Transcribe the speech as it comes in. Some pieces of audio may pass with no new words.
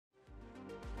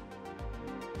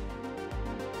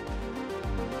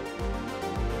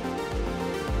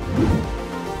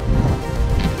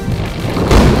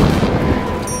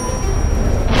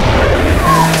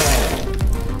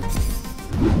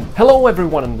Hello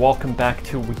everyone and welcome back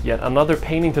to yet another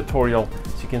painting tutorial.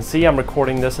 As you can see, I'm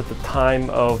recording this at the time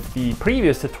of the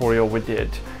previous tutorial we did.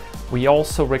 We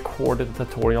also recorded a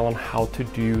tutorial on how to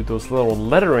do those little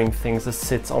lettering things that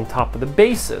sits on top of the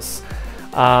bases.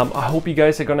 I hope you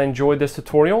guys are going to enjoy this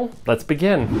tutorial. Let's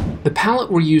begin. The palette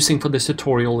we're using for this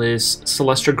tutorial is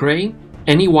Celestial Gray,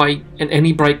 any white, and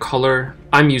any bright color.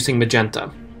 I'm using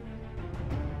magenta.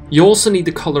 You also need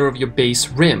the color of your base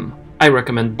rim. I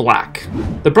recommend black.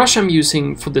 The brush I'm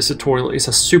using for this tutorial is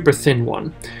a super thin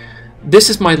one. This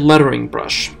is my lettering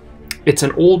brush. It's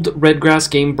an old Redgrass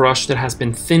game brush that has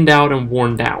been thinned out and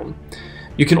worn down.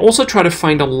 You can also try to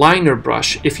find a liner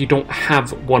brush if you don't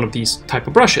have one of these type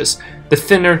of brushes. The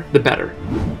thinner, the better.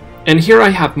 And here I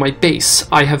have my base.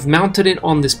 I have mounted it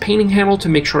on this painting handle to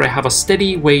make sure I have a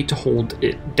steady way to hold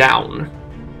it down.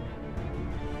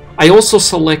 I also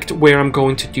select where I'm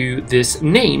going to do this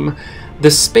name. The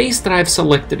space that I've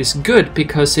selected is good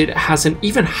because it has an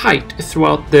even height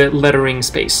throughout the lettering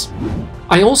space.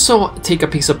 I also take a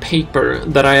piece of paper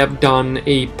that I have done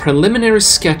a preliminary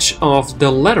sketch of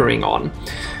the lettering on.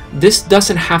 This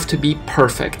doesn't have to be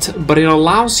perfect, but it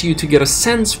allows you to get a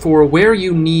sense for where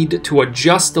you need to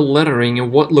adjust the lettering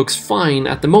and what looks fine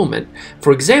at the moment.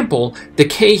 For example, the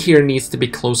K here needs to be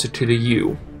closer to the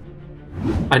U.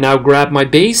 I now grab my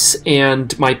base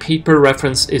and my paper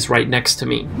reference is right next to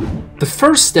me. The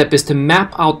first step is to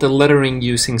map out the lettering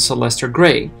using Celestial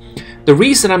Gray. The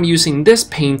reason I'm using this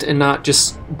paint and not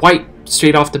just white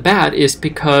straight off the bat is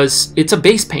because it's a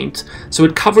base paint, so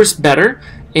it covers better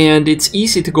and it's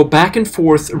easy to go back and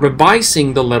forth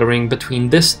revising the lettering between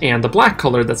this and the black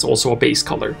color that's also a base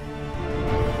color.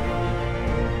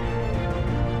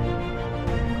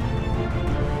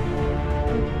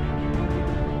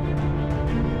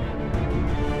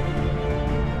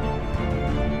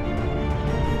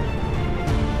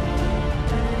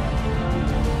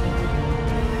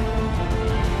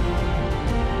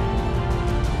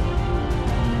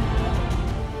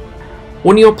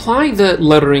 When you apply the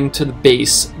lettering to the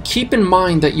base, keep in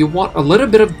mind that you want a little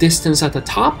bit of distance at the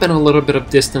top and a little bit of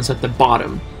distance at the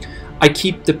bottom. I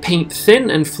keep the paint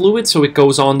thin and fluid so it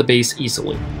goes on the base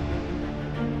easily.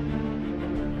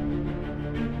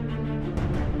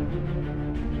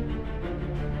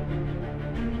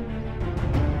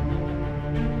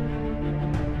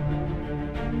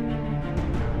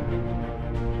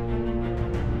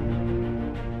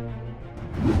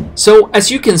 So as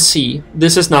you can see,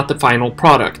 this is not the final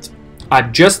product.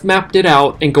 I've just mapped it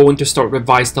out and going to start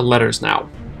revise the letters now.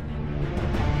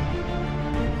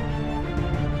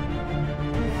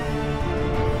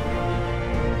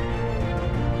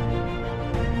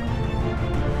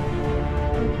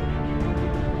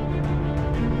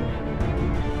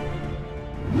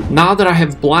 Now that I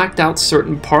have blacked out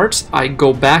certain parts, I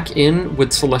go back in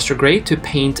with Celestial Gray to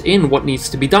paint in what needs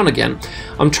to be done again.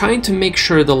 I'm trying to make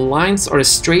sure the lines are as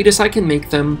straight as I can make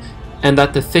them and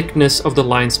that the thickness of the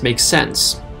lines makes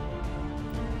sense.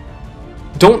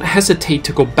 Don't hesitate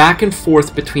to go back and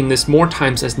forth between this more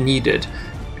times as needed.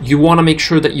 You want to make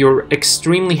sure that you're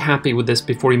extremely happy with this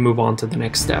before you move on to the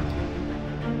next step.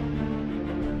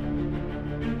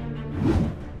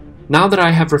 Now that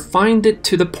I have refined it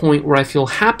to the point where I feel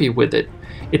happy with it,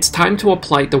 it's time to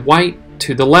apply the white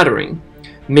to the lettering.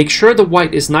 Make sure the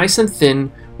white is nice and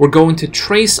thin. We're going to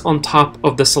trace on top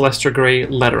of the Celestial Gray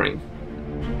lettering.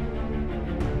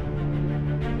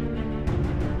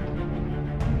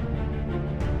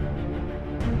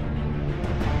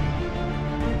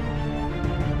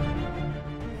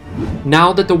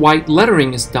 Now that the white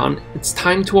lettering is done, it's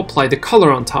time to apply the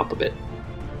color on top of it.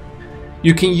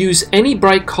 You can use any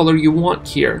bright color you want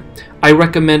here. I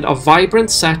recommend a vibrant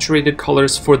saturated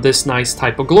colors for this nice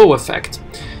type of glow effect.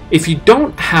 If you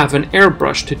don't have an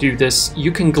airbrush to do this,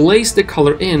 you can glaze the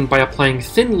color in by applying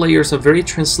thin layers of very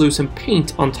translucent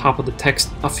paint on top of the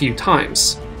text a few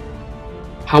times.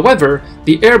 However,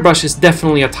 the airbrush is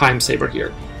definitely a time saver here.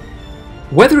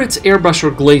 Whether it's airbrush or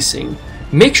glazing,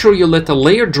 make sure you let the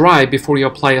layer dry before you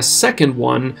apply a second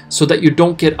one so that you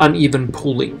don't get uneven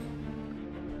pooling.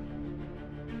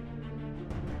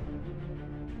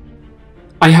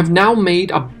 I have now made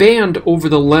a band over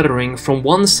the lettering from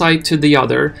one side to the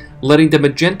other, letting the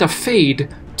magenta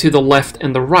fade to the left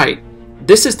and the right.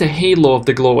 This is the halo of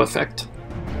the glow effect.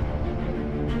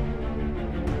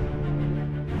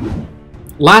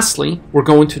 Lastly, we're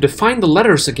going to define the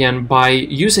letters again by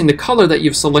using the color that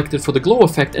you've selected for the glow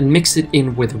effect and mix it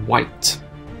in with white.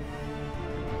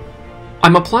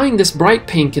 I'm applying this bright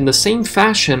pink in the same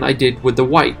fashion I did with the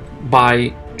white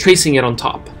by tracing it on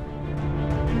top.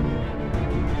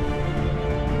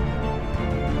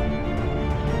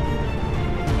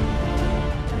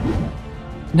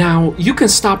 Now, you can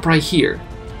stop right here,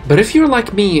 but if you're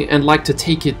like me and like to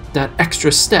take it that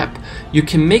extra step, you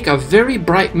can make a very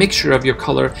bright mixture of your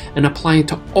color and apply it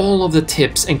to all of the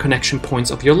tips and connection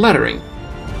points of your lettering.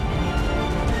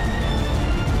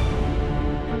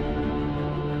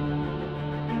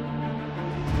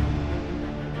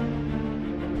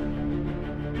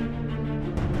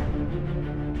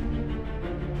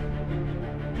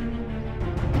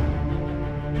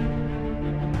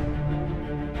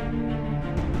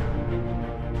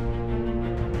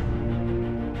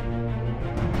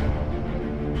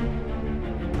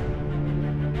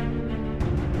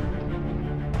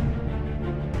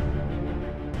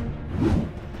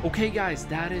 Okay guys,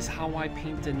 that is how I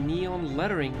paint the neon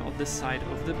lettering of the side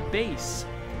of the base.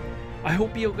 I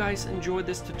hope you guys enjoyed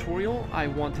this tutorial. I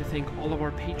want to thank all of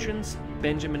our patrons: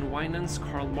 Benjamin Winans,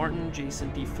 Carl Martin,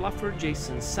 Jason D. Fluffer,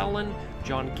 Jason Sellen,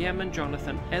 John Gammon,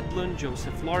 Jonathan Edlund,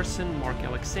 Joseph Larson, Mark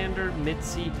Alexander,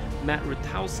 Mitzi, Matt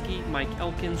Rutowski, Mike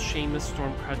Elkins, Seamus,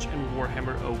 Stormcrutch, and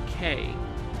Warhammer OK.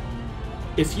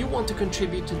 If you want to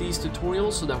contribute to these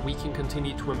tutorials so that we can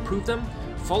continue to improve them,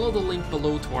 follow the link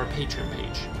below to our Patreon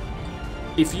page.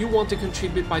 If you want to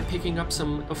contribute by picking up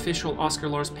some official Oscar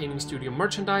Lars Painting Studio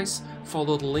merchandise,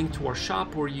 follow the link to our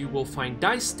shop where you will find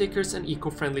dice, stickers, and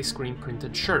eco-friendly screen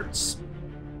printed shirts.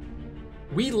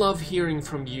 We love hearing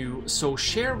from you, so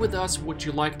share with us what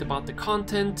you liked about the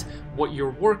content, what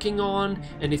you're working on,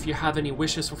 and if you have any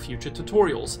wishes for future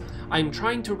tutorials. I am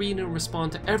trying to read and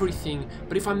respond to everything,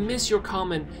 but if I miss your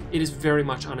comment, it is very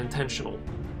much unintentional.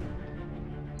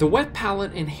 The wet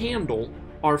palette and handle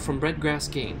are from Redgrass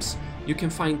Games. You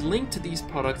can find link to these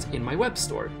products in my web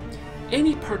store.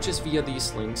 Any purchase via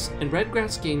these links, and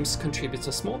Redgrass Games contributes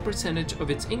a small percentage of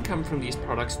its income from these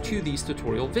products to these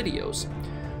tutorial videos.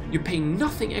 You pay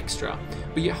nothing extra,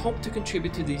 but you help to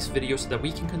contribute to these videos so that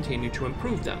we can continue to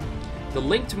improve them. The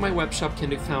link to my webshop can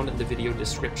be found in the video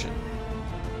description.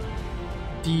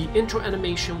 The intro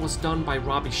animation was done by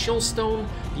Robbie Shillstone.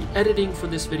 The editing for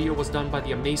this video was done by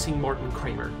the amazing Martin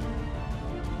Kramer.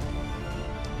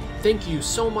 Thank you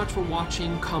so much for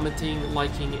watching, commenting,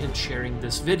 liking, and sharing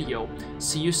this video.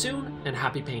 See you soon, and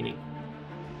happy painting!